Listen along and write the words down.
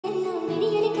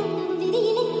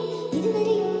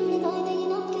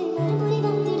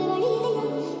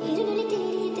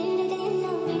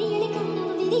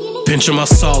Pinch of my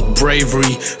salt,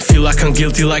 bravery. Feel like I'm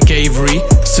guilty like Avery.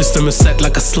 System is set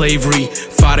like a slavery.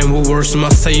 Fighting with words in my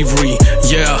savory.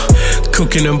 Yeah,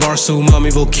 cooking in Barca,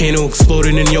 umami volcano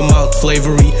exploding in your mouth,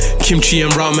 flavory. Kimchi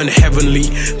and ramen heavenly.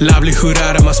 Livelihood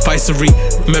out of my spicery.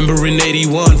 Remember in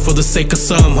 81, for the sake of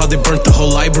some, how they burnt the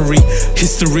whole library.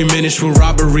 History managed with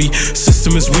robbery.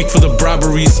 System is weak for the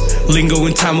briberies. Lingo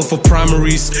in time for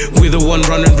primaries. We're the one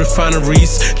running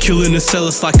refineries. Killing the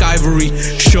sellers like ivory.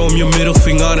 Show them your middle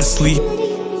finger honestly.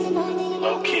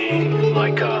 Low-key,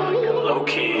 like a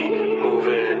low-key,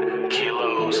 moving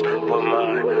kilos with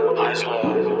my eyes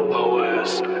low.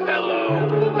 O-S, L-O,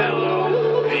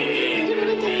 L-O-V-E,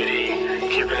 needy,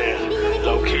 keeping it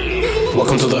low-key.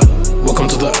 Welcome to the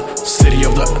city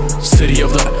of the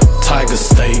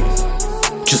Tigerstate.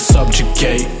 Just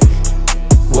subjugate.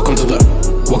 Welcome to the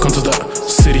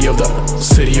city of the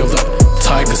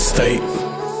Tigerstate.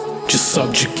 Just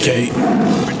subjugate.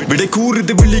 விடை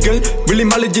கூறுது விழிகள்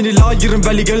விழிமலையினில் ஆயிரம்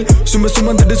வழிகள்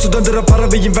சுமந்தது சுதந்திர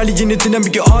பறவையின் வழியினை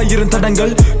தினமிக்கு ஆயிரம்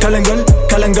தடங்கள்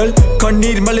கலங்கள்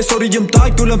கண்ணீர் மலை சொரியும்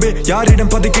தாய் குலவே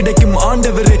யாரிடம் பது கிடைக்கும்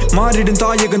ஆண்டவரே மாறிடும்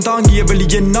தாயகம் தாங்கிய வெளி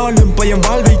என்னாலும் பயம்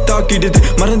வாழ்வை தாக்கிடுது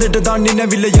மறந்துட்டு தான்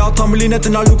நினைவில்லையா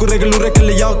தமிழினத்தினால் குறைகள்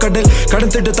உரைக்கலையா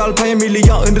கடந்திட்டதால் பயம்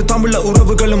இல்லையா என்று தமிழ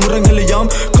உறவுகளும்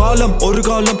உறங்கலையாம் காலம் ஒரு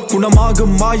காலம்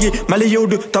குணமாகும் மாயை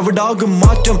மலையோடு தவிடாகும்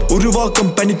மாற்றம்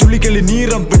உருவாக்கும் பனி துளிகளின்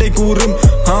நீரம் விடை கூறும்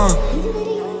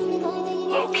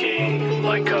Low-key,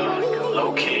 like a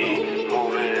low-key,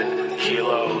 moving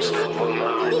kilos with my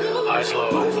eyes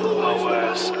low.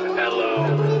 O-S, L-O,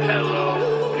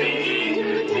 L-O-V-E,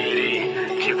 needy,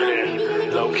 keeping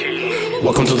it low-key.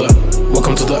 Welcome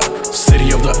to the city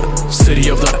of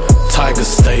the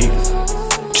Tigerstate.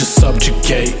 Just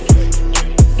subjugate.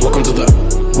 Welcome to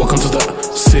the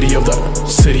city of the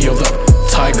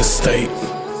Tigerstate.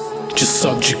 Just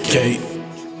subjugate.